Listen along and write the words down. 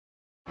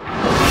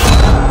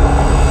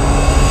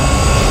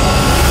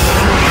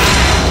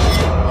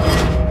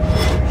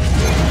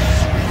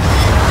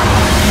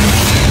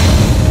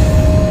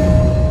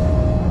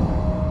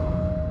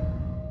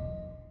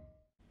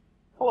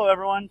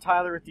everyone,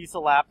 Tyler with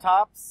Diesel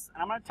Laptops,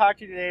 and I'm going to talk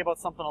to you today about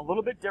something a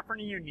little bit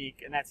different and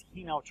unique, and that's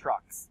Hino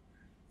trucks.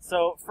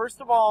 So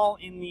first of all,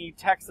 in the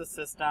TEXA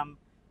system,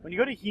 when you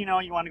go to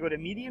Hino, you want to go to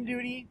medium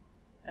duty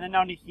and then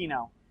down to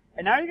Hino.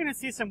 And now you're going to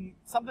see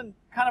something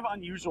kind of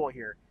unusual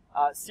here.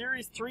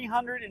 Series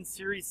 300 and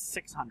Series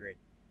 600.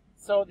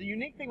 So the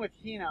unique thing with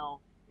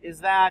Hino is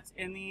that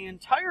in the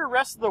entire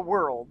rest of the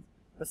world,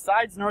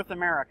 besides North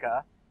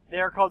America, they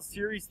are called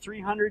Series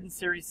 300 and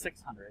Series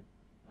 600.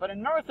 But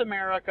in North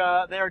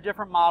America, they are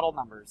different model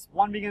numbers.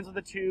 One begins with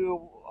a 2,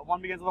 one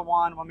begins with a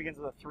 1, one begins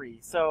with a 3.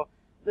 So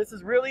this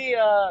is really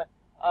a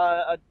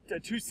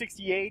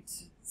 268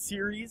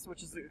 series,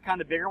 which is the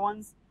kind of bigger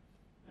ones.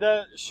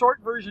 The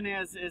short version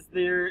is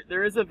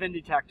there is a VIN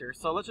detector.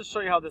 So let's just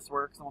show you how this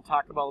works, and we'll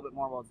talk about a little bit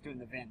more while it's doing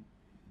the VIN.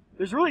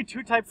 There's really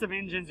two types of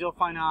engines you'll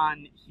find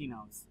on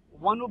Hinos.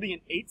 One will be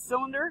an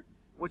 8-cylinder,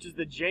 which is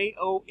the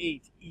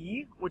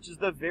J08E, which is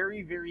the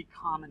very, very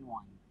common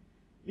one.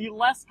 The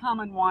less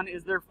common one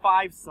is their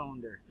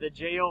 5-cylinder, the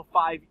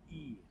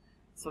J05E.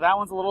 So that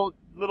one's a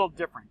little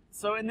different.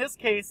 So in this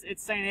case,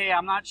 it's saying, hey,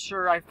 I'm not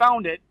sure, I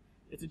found it.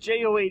 It's a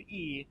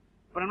J08E,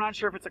 but I'm not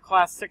sure if it's a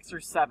class 6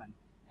 or 7.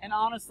 And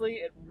honestly,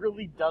 it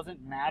really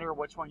doesn't matter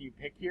which one you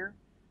pick here.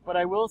 But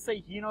I will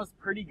say Hino's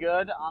pretty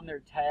good on their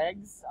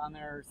tags, on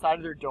their side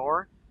of their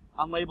door,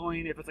 on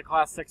labeling if it's a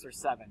class 6 or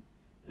 7.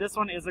 This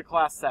one is a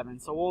class 7,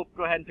 so we'll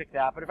go ahead and pick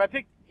that. But if I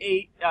picked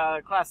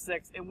class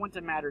 6, it wouldn't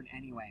have mattered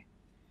anyway.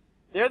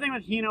 The other thing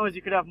with Hino is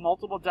you could have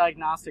multiple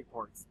diagnostic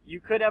ports. You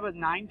could have a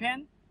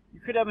 9-pin, you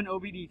could have an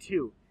OBD2.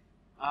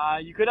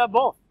 You could have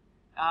both.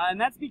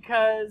 And that's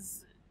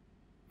because,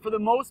 for the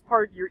most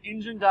part, your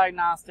engine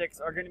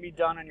diagnostics are going to be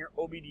done on your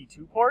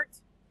OBD2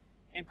 port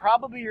and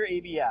probably your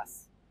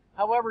ABS.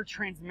 However,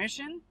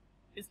 transmission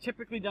is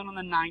typically done on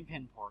the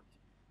 9-pin port.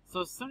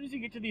 So as soon as you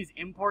get to these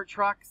import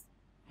trucks,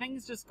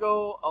 things just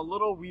go a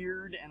little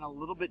weird and a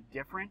little bit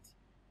different,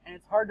 and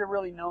it's hard to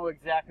really know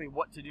exactly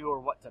what to do or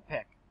what to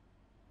pick.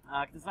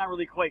 Because it's not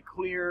really quite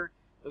clear.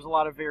 There's a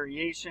lot of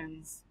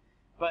variations,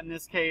 but in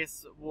this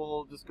case,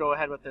 we'll just go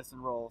ahead with this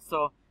and roll.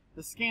 So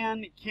the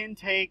scan can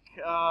take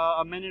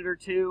a minute or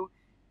two.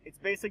 It's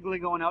basically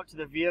going out to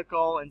the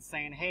vehicle and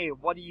saying, hey,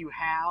 what do you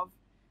have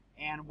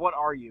and what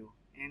are you?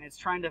 And it's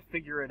trying to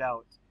figure it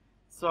out.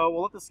 So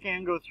we'll let the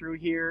scan go through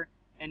here,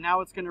 and now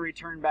it's going to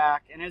return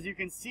back. And as you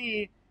can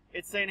see,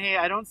 it's saying, hey,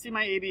 I don't see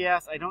my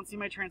ABS, I don't see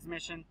my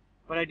transmission,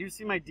 but I do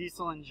see my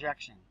diesel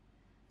injection.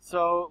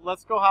 So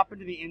let's go hop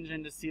into the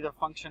engine to see the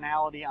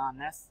functionality on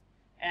this.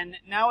 And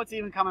now it's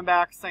even coming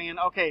back saying,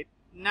 okay,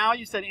 now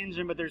you said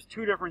engine, but there's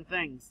two different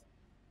things.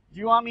 Do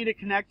you want me to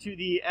connect to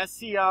the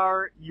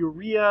SCR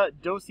urea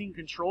dosing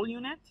control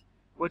unit,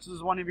 which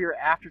is one of your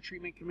after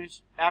treatment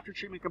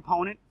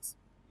components,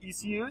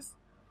 ECUs?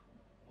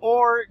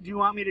 Or do you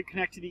want me to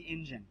connect to the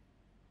engine?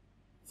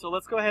 So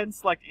let's go ahead and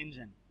select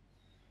engine.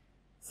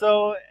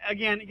 So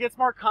again, it gets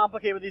more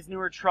complicated with these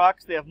newer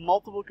trucks. They have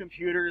multiple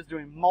computers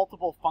doing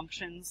multiple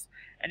functions,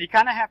 and you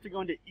kind of have to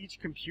go into each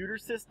computer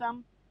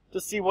system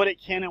to see what it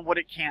can and what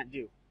it can't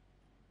do.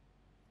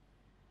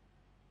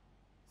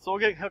 So we'll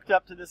get hooked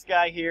up to this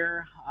guy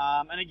here.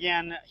 And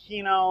again,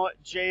 Hino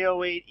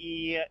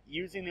J08E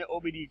using the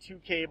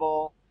OBD2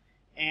 cable,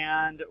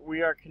 and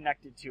we are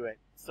connected to it.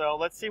 So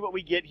let's see what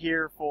we get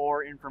here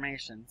for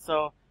information.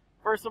 So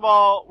first of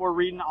all, we're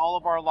reading all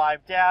of our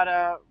live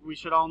data. We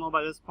should all know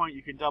by this point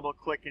you can double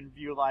click and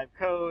view live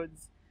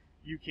codes.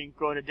 You can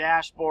go to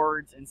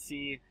dashboards and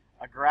see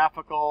a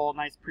graphical,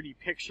 nice pretty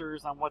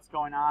pictures on what's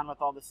going on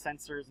with all the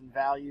sensors and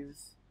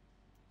values.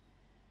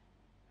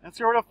 Let's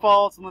go to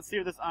faults and let's see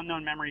what this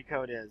unknown memory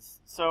code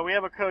is. So we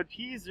have a code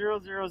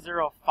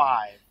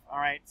P0005.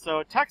 Alright,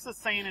 so TEXA is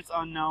saying it's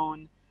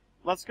unknown.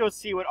 Let's go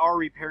see what our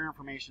repair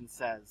information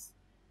says.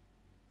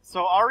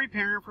 So our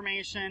repair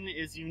information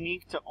is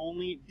unique to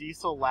only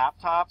Diesel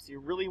laptops. You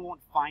really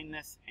won't find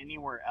this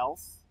anywhere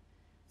else.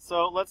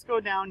 So let's go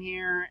down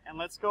here and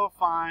let's go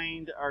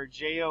find our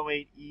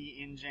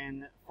J08E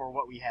engine for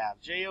what we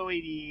have.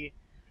 J08E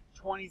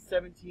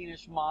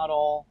 2017-ish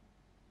model.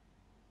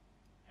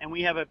 And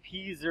we have a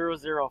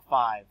P005,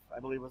 I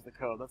believe was the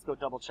code. Let's go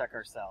double check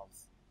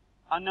ourselves.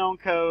 Unknown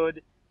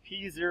code,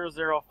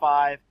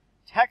 P005.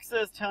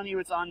 TEXA is telling you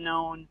it's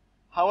unknown.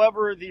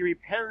 However, the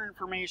repair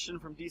information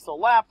from Diesel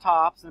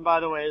laptops, and by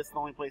the way, this is the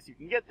only place you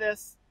can get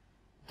this,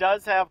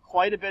 does have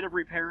quite a bit of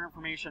repair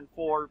information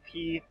for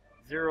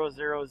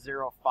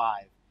P0005.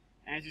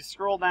 And as you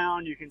scroll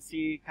down, you can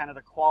see kind of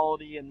the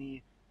quality and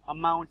the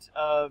amount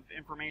of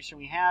information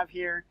we have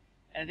here.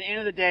 And at the end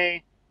of the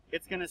day,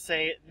 it's going to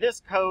say this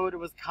code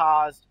was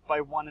caused by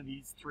one of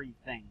these three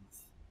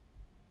things.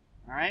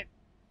 Alright?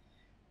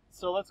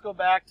 So let's go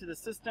back to the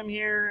system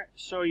here,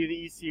 show you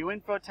the ECU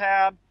info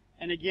tab.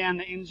 And again,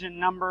 the engine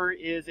number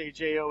is a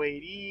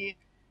J08E,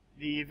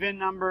 the VIN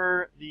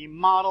number, the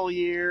model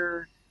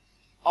year,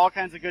 all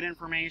kinds of good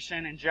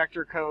information,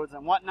 injector codes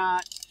and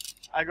whatnot.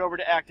 I go over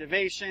to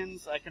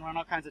activations. I can run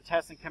all kinds of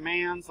tests and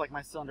commands like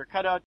my cylinder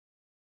cutout